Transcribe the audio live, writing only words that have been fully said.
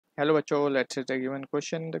Hello बच्चों, let's take a given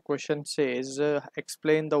question. The question says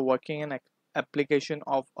explain the working and application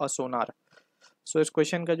of a sonar. So इस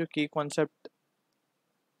question का जो key concept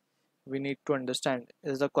we need to understand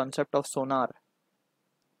is the concept of sonar,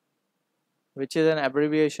 which is an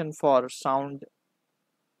abbreviation for sound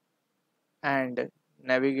and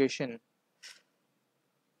navigation,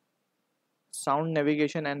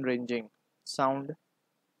 and ranging, sound,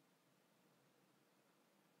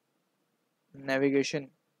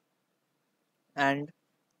 navigation and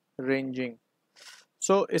ranging.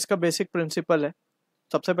 So इसका basic principle है.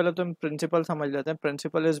 सबसे पहले तो हम principal समझ लेते हैं.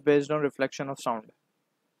 Principal is based on reflection of sound.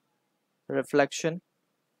 Reflection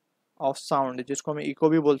of sound जिसको हम इको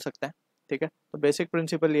भी बोल सकते हैं. ठीक है, तो बेसिक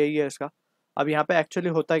प्रिंसिपल यही है इसका. अब यहाँ पे एक्चुअली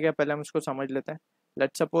होता है क्या, पहले हम इसको समझ लेते हैं.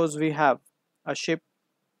 Let's suppose we have a ship.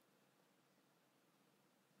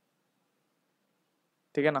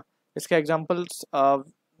 ठीक है ना. इसके examples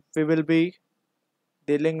we will be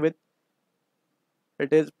dealing with.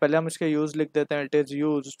 It is, पहले हम इसके यूज लिख देते हैं. It is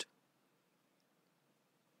used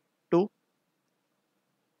to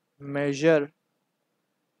measure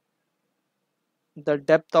the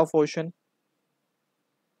depth of ocean,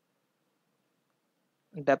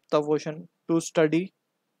 to study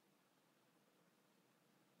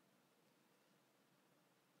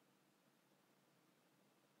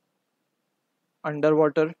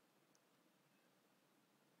underwater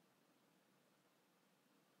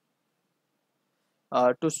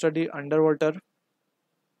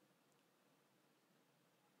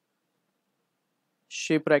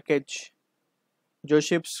ship wreckage. जो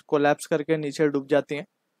शिप्स कोलैप्स करके नीचे डूब जाती हैं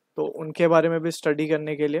तो उनके बारे में भी स्टडी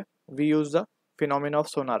करने के लिए we use the phenomena of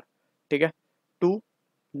सोनार. ठीक है. टू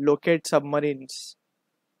लोकेट सबमरीन्स,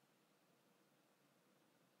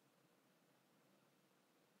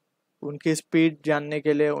 उनकी स्पीड जानने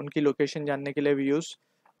के लिए, उनकी लोकेशन जानने के लिए वी यूज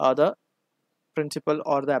द प्रिंसिपल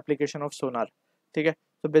और द एप्लीकेशन ऑफ सोनार. ठीक है.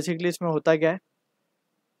 तो बेसिकली इसमें होता क्या है,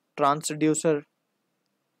 transducer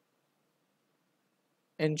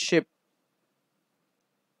in ship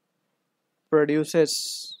produces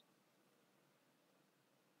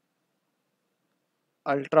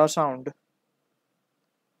ultrasound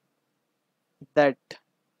that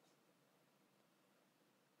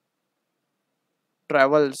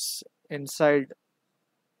travels inside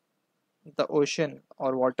the ocean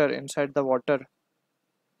or water, inside the water,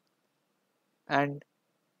 and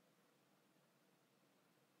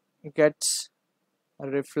gets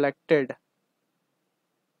reflected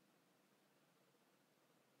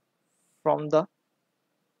from the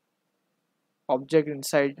object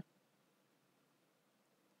inside,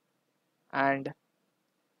 and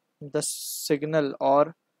the signal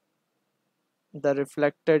or the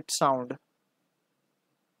reflected sound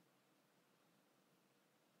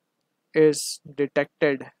is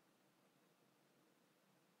detected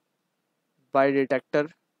by detector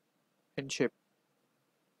in ship,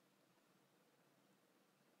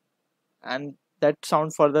 and that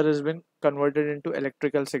sound further has been converted into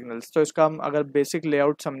electrical signals. तो इसका हम अगर basic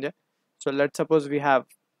layout समझे, so let's suppose we have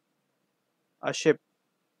a ship.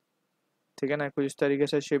 ठीक है ना, कुछ इस तरीके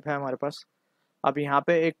से शिप है हमारे पास. अब यहाँ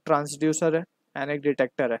पे एक ट्रांसड्यूसर है एंड एक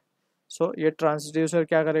डिटेक्टर है. सो ये ट्रांसड्यूसर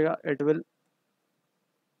क्या करेगा, it will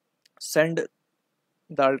send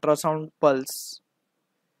the ultrasound pulse,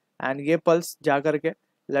 and ये पल्स जा करके,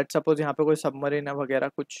 लेट्स सपोज यहाँ पे कोई सबमरीन है वगैरह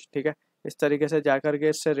कुछ. ठीक है, इस तरीके से जा करके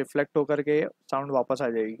इससे रिफ्लेक्ट होकर के साउंड वापस आ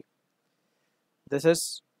जाएगी. दिस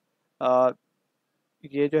इज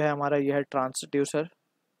ये जो है हमारा, ये है ट्रांसड्यूसर,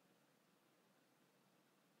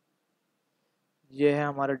 ये है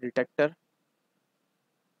हमारा डिटेक्टर,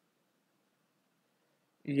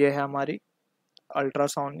 ये है हमारी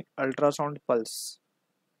अल्ट्रासाउंड पल्स.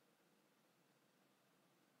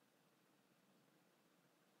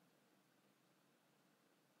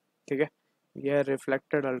 ठीक है, ये है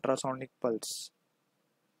रिफ्लेक्टेड अल्ट्रासोनिक पल्स.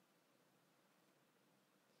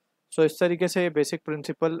 सो इस तरीके से बेसिक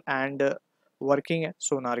प्रिंसिपल एंड वर्किंग है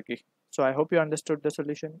सोनार की. सो I hope you understood the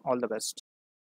solution. All the best.